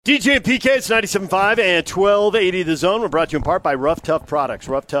DJ and PK, it's 97.5 and 1280 The Zone. We're brought to you in part by Rough Tough Products.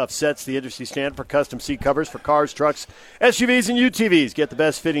 Rough Tough sets the industry standard for custom seat covers for cars, trucks, SUVs, and UTVs. Get the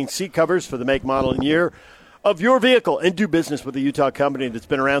best-fitting seat covers for the make, model, and year of your vehicle and do business with a Utah company that's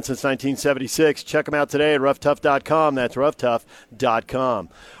been around since 1976. Check them out today at roughtough.com. That's roughtough.com.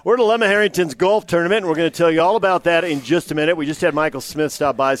 We're at Alema Harrington's golf tournament, and we're going to tell you all about that in just a minute. We just had Michael Smith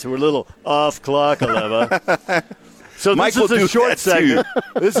stop by, so we're a little off clock, Alema. So this is a short segment.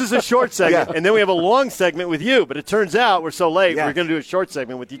 This is a short segment, and then we have a long segment with you. But it turns out we're so late, we're going to do a short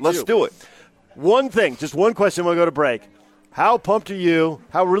segment with you, too. Let's do it. One thing, just one question, we'll go to break. How pumped are you,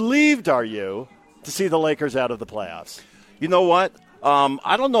 how relieved are you to see the Lakers out of the playoffs? You know what?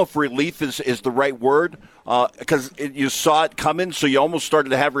 I don't know if relief is the right word because you saw it coming, so you almost started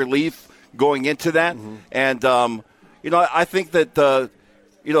to have relief going into that. Mm-hmm. And, I think that,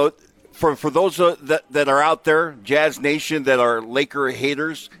 For those that are out there, Jazz Nation, that are Laker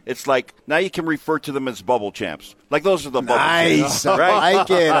haters, it's like now you can refer to them as bubble champs. Like those are the bubble champs. Nice. Right? I like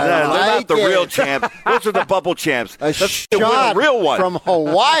it. They're not the real champ. Those are the bubble champs. A shot real one. from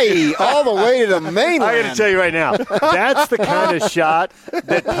Hawaii all the way to the mainland. I got to tell you right now, that's the kind of shot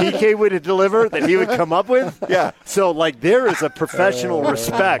that PK would deliver, that he would come up with. Yeah. So, there is a professional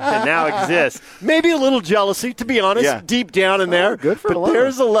respect that now exists. Maybe a little jealousy, to be honest, deep down in there. Good for But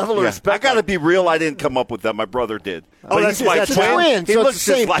there's a level of respect. I got to be real. I didn't come up with that. My brother did. That's he's my that's twin. He So looks it's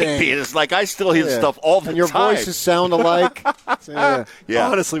the same just like thing. me. It's like I still hear stuff all the and your time. voices sound alike. Yeah.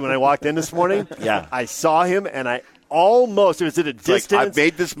 Honestly, when I walked in this morning, Yeah. I saw him, and I almost, it was at a distance. I've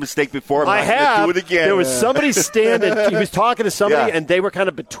made this mistake before. I I'm not have. going to do it again. There was somebody standing. He was talking to somebody, Yeah. and they were kind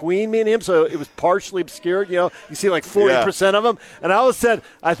of between me and him, so it was partially obscured. You see 40% of them. And all of a sudden,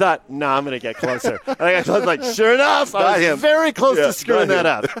 I thought, I'm going to get closer. And I was like, sure enough, I was very close to screwing that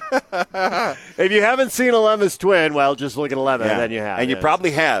up. If you haven't seen Alema's twin, well, just look at Alema, and then you have. And you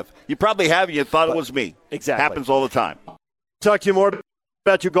probably have. You probably have, and you thought it was me. Exactly. Happens all the time. Talk to you more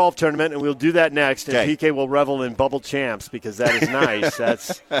about your golf tournament, and we'll do that next. And Okay. PK will revel in bubble champs because that is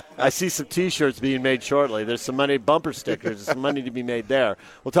nice. I see some T-shirts being made shortly. There's some money, bumper stickers, there's some money to be made there.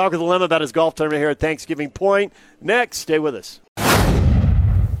 We'll talk with Alema about his golf tournament here at Thanksgiving Point next. Stay with us.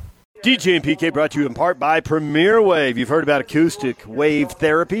 DJ and PK brought to you in part by Premier Wave. You've heard about acoustic wave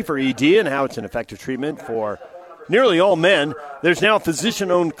therapy for ED and how it's an effective treatment for nearly all men. There's now a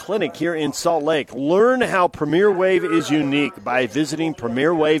physician-owned clinic here in Salt Lake. Learn how Premier Wave is unique by visiting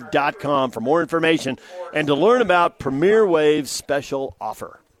premierwave.com for more information and to learn about Premier Wave's special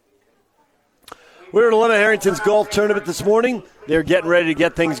offer. We're at Alema Harrington's golf tournament this morning. They're getting ready to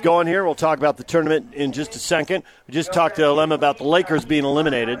get things going here. We'll talk about the tournament in just a second. We just talked to Alema about the Lakers being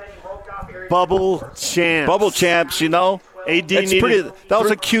eliminated. Bubble champs. Bubble champs, AD that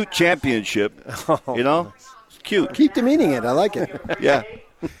was a cute championship, Cute. Keep demeaning it. I like it. Yeah.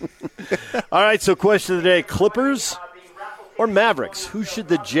 All right, so question of the day, Clippers or Mavericks? Who should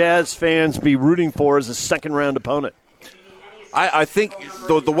the Jazz fans be rooting for as a second-round opponent? I think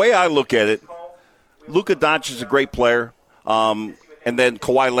the way I look at it, Luka Doncic is a great player, and then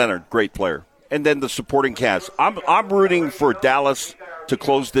Kawhi Leonard, great player, and then the supporting cast. I'm rooting for Dallas to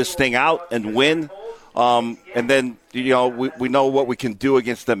close this thing out and win, and then we know what we can do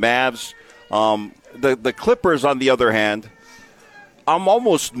against the Mavs. The Clippers, on the other hand, I'm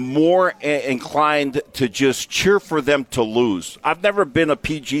almost more inclined to just cheer for them to lose. I've never been a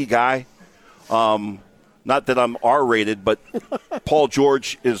PG guy. Not that I'm R-rated, but Paul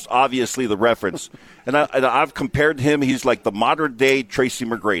George is obviously the reference. And I've compared him. He's like the modern-day Tracy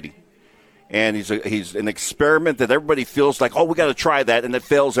McGrady. And he's an experiment that everybody feels like, we got to try that, and it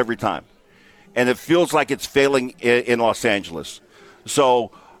fails every time. And it feels like it's failing in Los Angeles.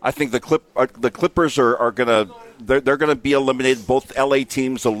 So I think the Clippers are they're gonna be eliminated. Both LA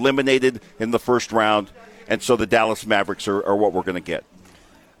teams eliminated in the first round, and so the Dallas Mavericks are what we're gonna get.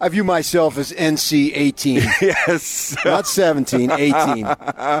 I view myself as NC 18. Yes, not 17, 18.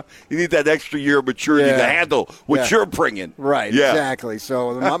 You need that extra year of maturity to handle what you're bringing. Right, exactly.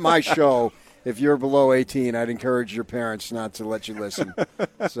 So my show, if you're below 18, I'd encourage your parents not to let you listen.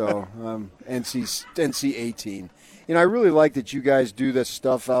 So NC 18. I really like that you guys do this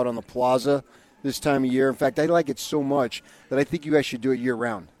stuff out on the plaza this time of year. In fact, I like it so much that I think you guys should do it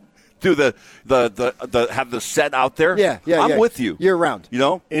year-round. Do the have the set out there? Yeah. I'm with you. Year-round.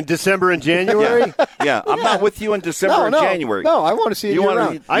 In December and January? Yeah, I'm not with you in December and January. No, I want to see it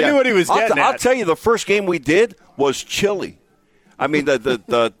year-round. I knew what he was getting at. I'll tell you, the first game we did was chilly. I mean,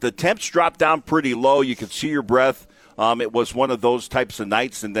 the temps dropped down pretty low. You could see your breath. It was one of those types of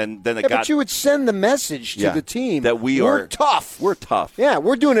nights, and then it got. But you would send the message to the team that we're tough. We're tough. Yeah,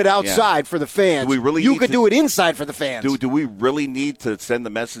 we're doing it outside for the fans. Do we really you could do it inside for the fans. Do we really need to send the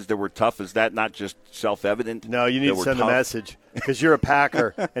message that we're tough? Is that not just self-evident? No, you need to send the message because you're a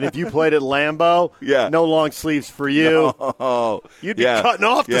Packer, and if you played at Lambeau, no long sleeves for you. No. You'd be cutting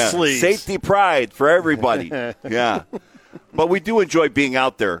off the sleeves. Safety pride for everybody. Yeah. But we do enjoy being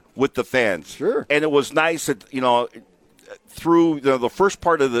out there with the fans. Sure. And it was nice that, through the first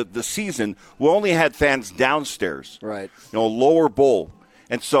part of the season, we only had fans downstairs. Right. Lower bowl.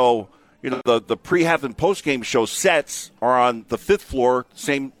 And so, the pre-half and post-game show sets are on the 5th floor,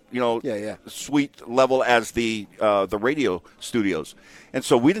 same, suite level as the radio studios. And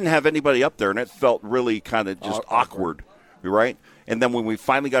so we didn't have anybody up there, and it felt really kind of just awkward, right? And then when we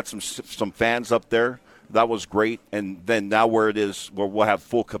finally got some fans up there, that was great. And then now where it is, where we'll have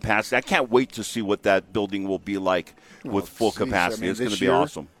full capacity. I can't wait to see what that building will be like with full capacity. It's going to be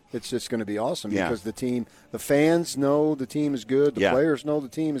awesome. It's just going to be awesome because the fans know the team is good. The players know the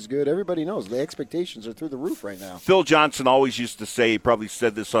team is good. Everybody knows. The expectations are through the roof right now. Phil Johnson always used to say, he probably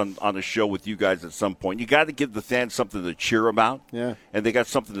said this on a show with you guys at some point, you got to give the fans something to cheer about. Yeah. And they got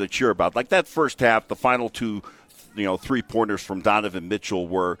something to cheer about. Like that first half, the final two 3-pointers from Donovan Mitchell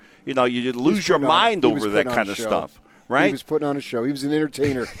were, you lose your mind over that kind of stuff. Right? He was putting on a show. He was an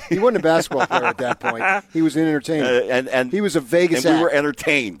entertainer. He wasn't a basketball player at that point. He was an entertainer. And he was a Vegas and act. we were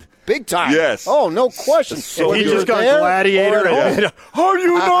entertained. Big time. Yes. Oh, no question. So he just got Gladiator. Are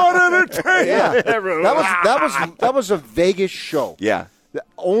you not entertained? Yeah. That was a Vegas show. Yeah.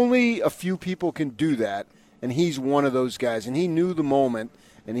 Only a few people can do that, and he's one of those guys. And he knew the moment,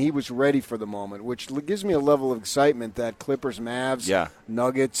 and he was ready for the moment, which gives me a level of excitement that Clippers, Mavs,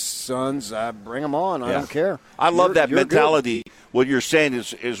 Nuggets, Suns, bring them on. I don't care. I love that mentality. Good. What you're saying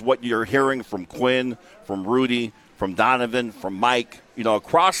is what you're hearing from Quinn, from Rudy, from Donovan, from Mike,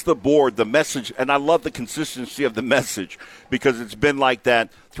 across the board, the message, and I love the consistency of the message because it's been like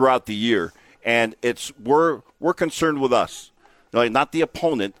that throughout the year. And we're concerned with us, not the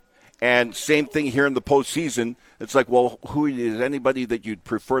opponent. And same thing here in the postseason. It's like, well, who is anybody that you'd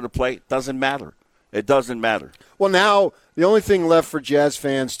prefer to play? It doesn't matter. It doesn't matter. Well, now the only thing left for Jazz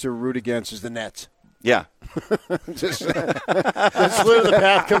fans to root against is the Nets. Yeah. Just clear the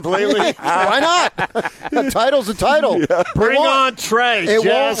path completely. Why not? The title's a title. Yeah. Bring on Trey. It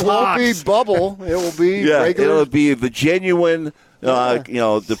Jazz won't be bubble. It will be regular. It'll be the genuine,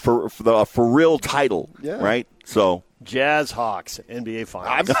 the for real title, right? So Jazz Hawks NBA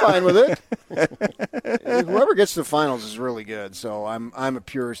Finals. I'm fine with it. Whoever gets to the finals is really good. So I'm a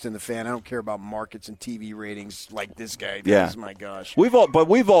purist in the fan. I don't care about markets and TV ratings like this guy does. My gosh. We've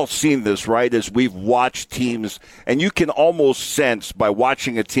all seen this, right? As we've watched teams, and you can almost sense by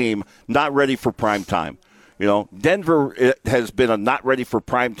watching a team not ready for prime time. Denver has been a not ready for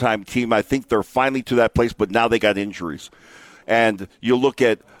prime time team. I think they're finally to that place, but now they got injuries. And you look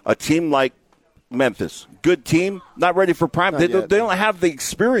at a team like Memphis, good team, not ready for prime. They don't have the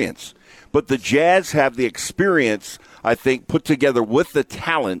experience, but the Jazz have the experience, I think, put together with the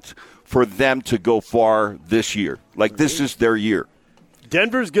talent for them to go far this year. Like, this is their year.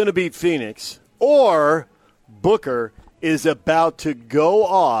 Denver's going to beat Phoenix, or Booker is about to go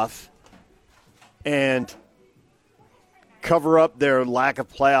off and cover up their lack of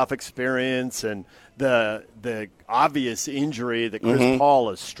playoff experience and the obvious injury that Chris Paul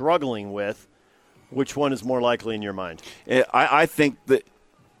is struggling with. Which one is more likely in your mind? I think that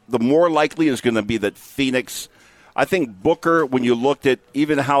the more likely is going to be that Phoenix. I think Booker, when you looked at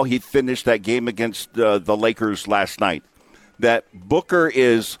even how he finished that game against the Lakers last night, that Booker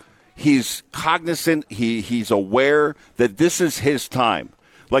he's cognizant, he's aware that this is his time.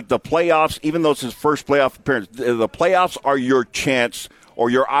 Like the playoffs, even though it's his first playoff appearance, the playoffs are your chance or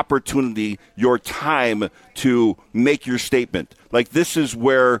your opportunity, your time to make your statement. Like this is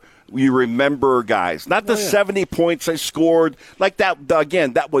where you remember guys. Not the 70 points I scored. Like that,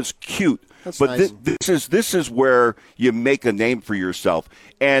 again, that was cute. That's but nice. this is where you make a name for yourself.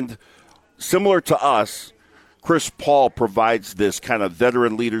 And similar to us, Chris Paul provides this kind of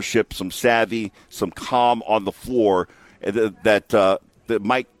veteran leadership, some savvy, some calm on the floor that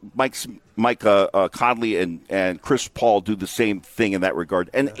Mike Conley and Chris Paul do the same thing in that regard.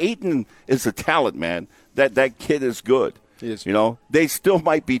 And Ayton is a talent, man. That kid is good. They still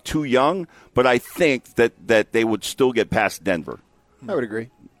might be too young, but I think that they would still get past Denver. I would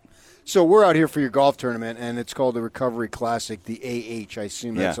agree. So we're out here for your golf tournament, and it's called the Recovery Classic, the AH. I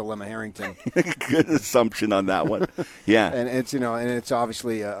assume that's Alema Harrington. Good assumption on that one. Yeah, and it's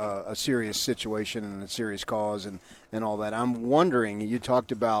obviously a serious situation and a serious cause and all that. I'm wondering. You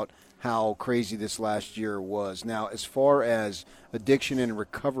talked about how crazy this last year was. Now, as far as addiction and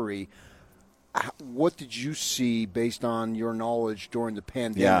recovery, what did you see based on your knowledge during the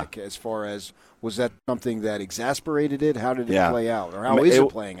pandemic as far as was that something that exasperated it? How did it play out? Or how is it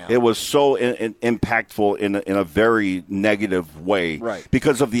playing out? It was so impactful in a very negative way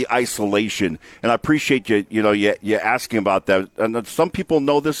because of the isolation. And I appreciate you asking about that. And some people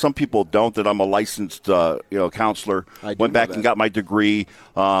know this, some people don't, that I'm a licensed counselor. Went back and got my degree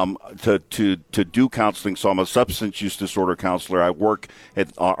to do counseling. So I'm a substance use disorder counselor. I work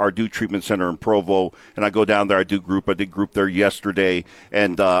at our Do Treatment Center in Provo, and I go down there. I did group there yesterday.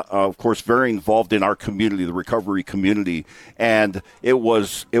 And, of course, very involved in our community, the recovery community, and it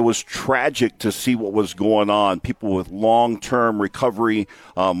was tragic to see what was going on. People with long-term recovery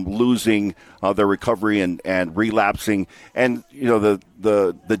losing their recovery and relapsing, and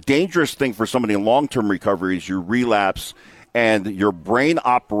the dangerous thing for somebody in long-term recovery is you relapse. And your brain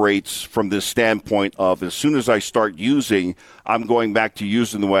operates from this standpoint of as soon as I start using, I'm going back to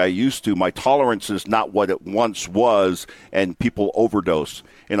using the way I used to. My tolerance is not what it once was, and people overdose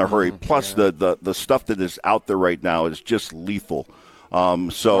in a hurry. Plus, the stuff that is out there right now is just lethal.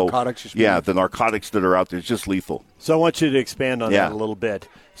 Narcotics, the narcotics that are out there is just lethal. So I want you to expand on that a little bit.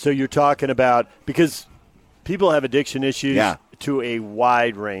 So you're talking about, because people have addiction issues to a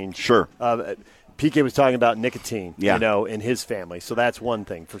wide range. Sure. PK was talking about nicotine, in his family. So that's one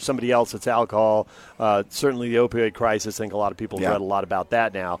thing. For somebody else, it's alcohol. Certainly the opioid crisis, I think a lot of people have read a lot about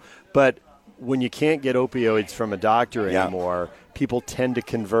that now. But when you can't get opioids from a doctor anymore, people tend to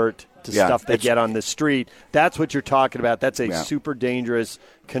convert to stuff they get on the street. That's what you're talking about. That's a super dangerous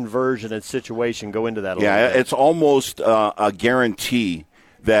conversion and situation. Go into that a little bit. It's almost a guarantee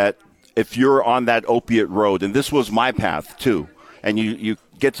that if you're on that opiate road, and this was my path too, and you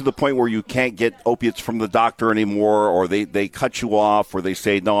get to the point where you can't get opiates from the doctor anymore, or they cut you off, or they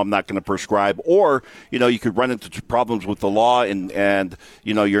say, no, I'm not going to prescribe, or, you could run into problems with the law and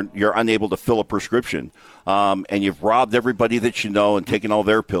you're unable to fill a prescription. And you've robbed everybody that you know and taken all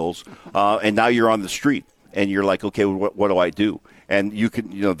their pills. And now you're on the street and you're like, okay, what do I do? And you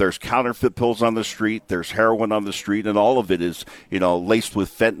can, there's counterfeit pills on the street, there's heroin on the street, and all of it is, laced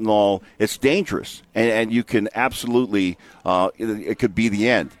with fentanyl. It's dangerous, and you can absolutely, it could be the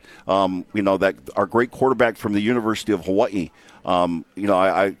end. That our great quarterback from the University of Hawaii,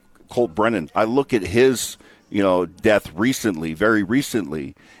 Colt Brennan. I look at his, death very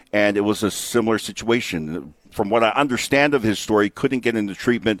recently, and it was a similar situation. From what I understand of his story, couldn't get into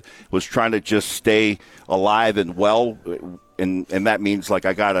treatment, was trying to just stay alive and well. And that means, like,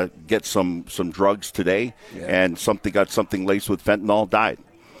 I got to get some drugs today, and got something laced with fentanyl, died.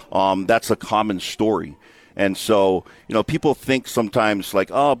 That's a common story. And so, people think sometimes like,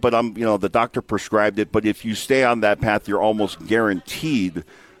 oh, but the doctor prescribed it. But if you stay on that path, you're almost guaranteed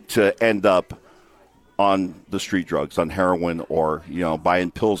to end up on the street drugs, on heroin, or,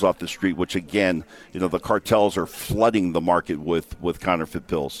 buying pills off the street, which, again, the cartels are flooding the market with counterfeit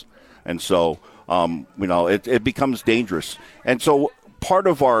pills. And so, it becomes dangerous. And so part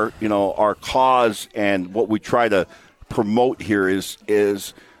of our cause and what we try to promote here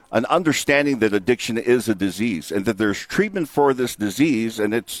is an understanding that addiction is a disease and that there's treatment for this disease,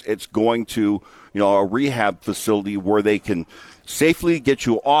 and it's going to, a rehab facility where they can safely get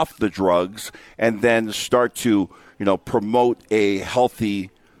you off the drugs and then start to, promote a healthy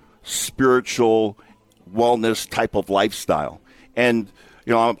spiritual wellness type of lifestyle. And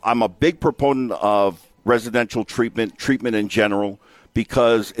I'm a big proponent of residential treatment in general,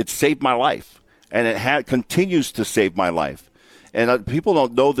 because it saved my life, and it continues to save my life. And people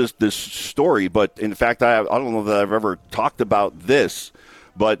don't know this story, but in fact, I don't know that I've ever talked about this,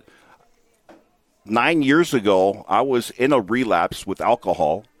 but 9 years ago, I was in a relapse with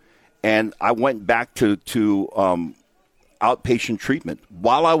alcohol, and I went back to outpatient treatment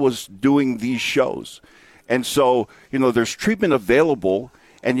while I was doing these shows. And so, there's treatment available,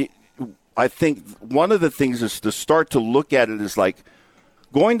 and I think one of the things is to start to look at it as like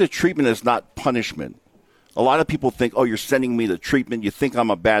going to treatment is not punishment. A lot of people think, oh, you're sending me to treatment. You think I'm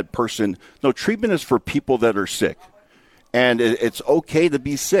a bad person. No, treatment is for people that are sick, and it's okay to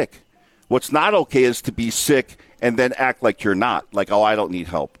be sick. What's not okay is to be sick and then act like you're not, like, oh, I don't need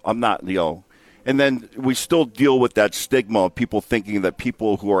help. I'm not, And then we still deal with that stigma of people thinking that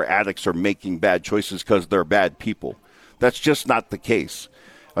people who are addicts are making bad choices because they're bad people. That's just not the case.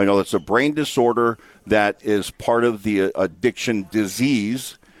 I know it's a brain disorder that is part of the addiction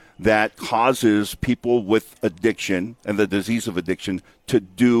disease that causes people with addiction and the disease of addiction to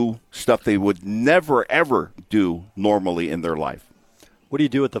do stuff they would never, ever do normally in their life. What do you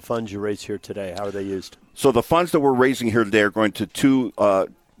do with the funds you raise here today? How are they used? So the funds that we're raising here today are going to two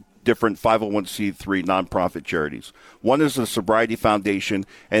different 501c3 nonprofit charities. One is the Sobriety Foundation,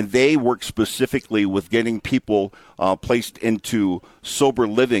 and they work specifically with getting people placed into sober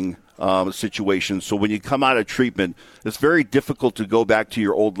living situations. So when you come out of treatment, it's very difficult to go back to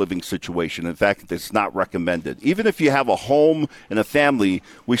your old living situation. In fact, it's not recommended. Even if you have a home and a family,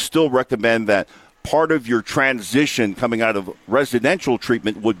 we still recommend that part of your transition coming out of residential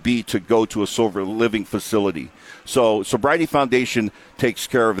treatment would be to go to a sober living facility. So Sobriety Foundation takes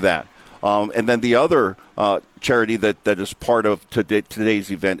care of that. And then the other charity that is part of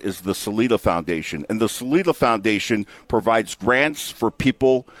today's event is the Salida Foundation. And the Salida Foundation provides grants for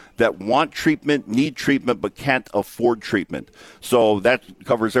people that want treatment, need treatment, but can't afford treatment. So that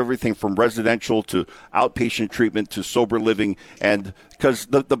covers everything from residential to outpatient treatment to sober living. And because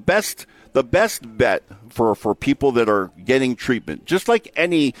the best bet for people that are getting treatment, just like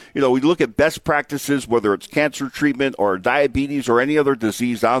any, we look at best practices, whether it's cancer treatment or diabetes or any other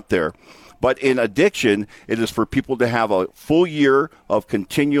disease out there. But in addiction, it is for people to have a full year of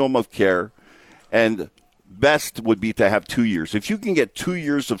continuum of care, and best would be to have 2 years. If you can get 2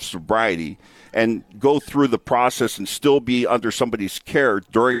 years of sobriety and go through the process and still be under somebody's care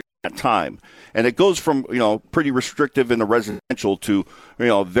during that time, and it goes from pretty restrictive in the residential to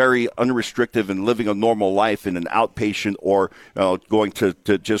very unrestricted and living a normal life in an outpatient or going to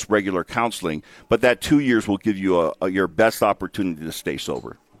just regular counseling. But that 2 years will give you your best opportunity to stay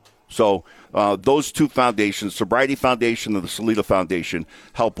sober. So those two foundations, Sobriety Foundation and the Salida Foundation,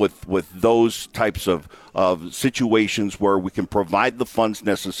 help with those types of situations where we can provide the funds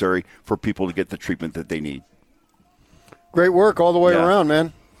necessary for people to get the treatment that they need. Great work all the way around,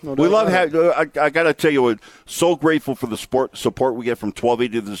 man. No, we love having. I got to tell you, we're so grateful for the support we get from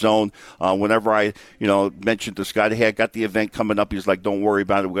 1280 The Zone. Whenever I, mentioned to Scott, hey, I got the event coming up, he's like, don't worry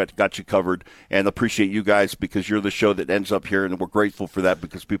about it. We got you covered, and appreciate you guys because you're the show that ends up here, and we're grateful for that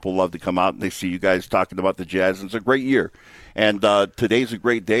because people love to come out and they see you guys talking about the Jazz. And it's a great year, and today's a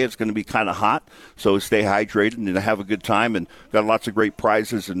great day. It's going to be kind of hot, so stay hydrated and have a good time. And got lots of great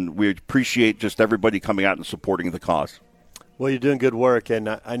prizes, and we appreciate just everybody coming out and supporting the cause. Well, you're doing good work, and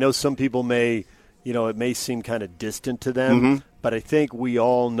I know some people it may seem kind of distant to them, but I think we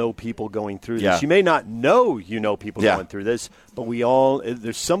all know people going through this. Yeah. You may not know people going through this, but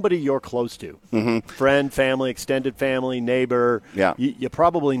there's somebody you're close to, friend, family, extended family, neighbor. Yeah. You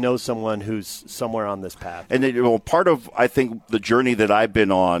probably know someone who's somewhere on this path. And part of, I think, the journey that I've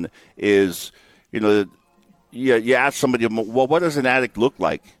been on is, you ask somebody, well, what does an addict look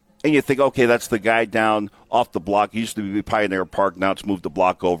like? And you think, okay, that's the guy down off the block. He used to be Pioneer Park. Now it's moved the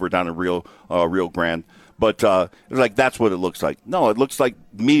block over down in Rio Grande. But it's like that's what it looks like. No, it looks like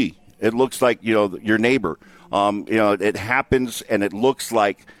me. It looks like, your neighbor. It happens, and it looks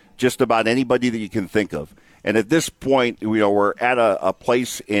like just about anybody that you can think of. And at this point, we're at a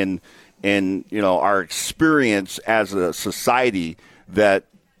place in our experience as a society that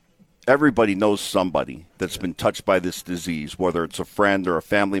everybody knows somebody that's been touched by this disease, whether it's a friend or a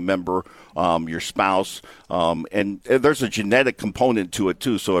family member, your spouse, and there's a genetic component to it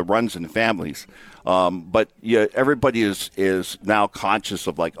too, so it runs in families. But everybody is now conscious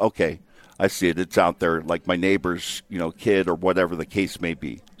of like, okay, I see it, it's out there, like my neighbor's kid or whatever the case may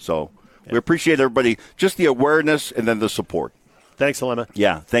be. So we appreciate everybody, just the awareness and then the support. Thanks, Alema.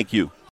 Yeah, thank you.